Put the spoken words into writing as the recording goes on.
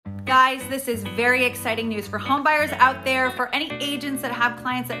Guys, this is very exciting news for home buyers out there, for any agents that have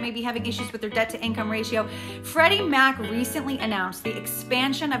clients that may be having issues with their debt to income ratio. Freddie Mac recently announced the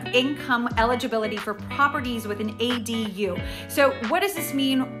expansion of income eligibility for properties with an ADU. So what does this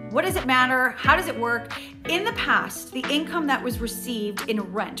mean? What does it matter? How does it work? In the past, the income that was received in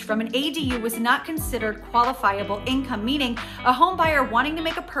rent from an ADU was not considered qualifiable income, meaning a home buyer wanting to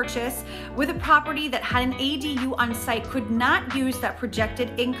make a purchase with a property that had an ADU on site could not use that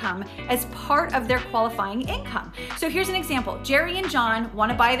projected income as part of their qualifying income. So here's an example. Jerry and John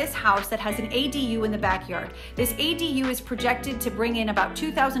want to buy this house that has an ADU in the backyard. This ADU is projected to bring in about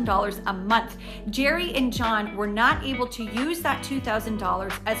 $2,000 a month. Jerry and John were not able to use that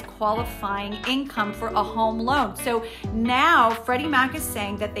 $2,000 as qualifying income for a home loan. So now Freddie Mac is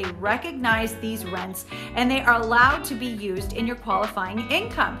saying that they recognize these rents and they are allowed to be used in your qualifying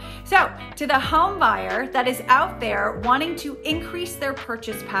income. So to the home buyer that is out there wanting to increase their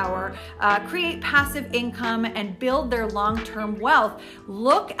purchase power, create passive income, and build their long-term wealth,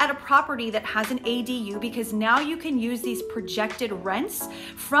 look at a property that has an ADU, because now you can use these projected rents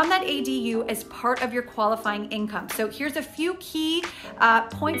from that ADU as part of your qualifying income. So here's a few key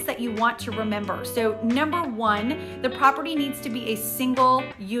points that you want to remember. So number one, the property needs to be a single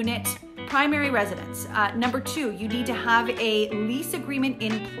unit primary residence. Number two, you need to have a lease agreement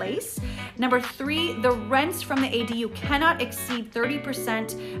in place. Number three, the rents from the ADU cannot exceed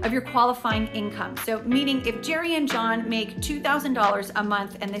 30% of your qualifying income. So meaning if Jerry and John make $2,000 a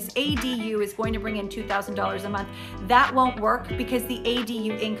month and this ADU is going to bring in $2,000 a month, that won't work because the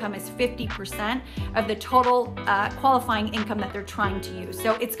ADU income is 50% of the total qualifying income that they're trying to use.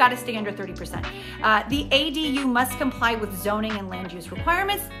 So it's got to stay under 30%. The ADU must comply with zoning and land use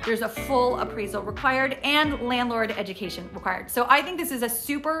requirements. There's a full appraisal required and landlord education required. So I think this is a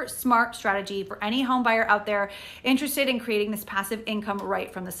super smart strategy for any home buyer out there interested in creating this passive income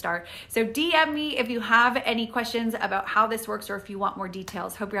right from the start. So DM me if you have any questions about how this works or if you want more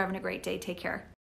details. Hope you're having a great day. Take care.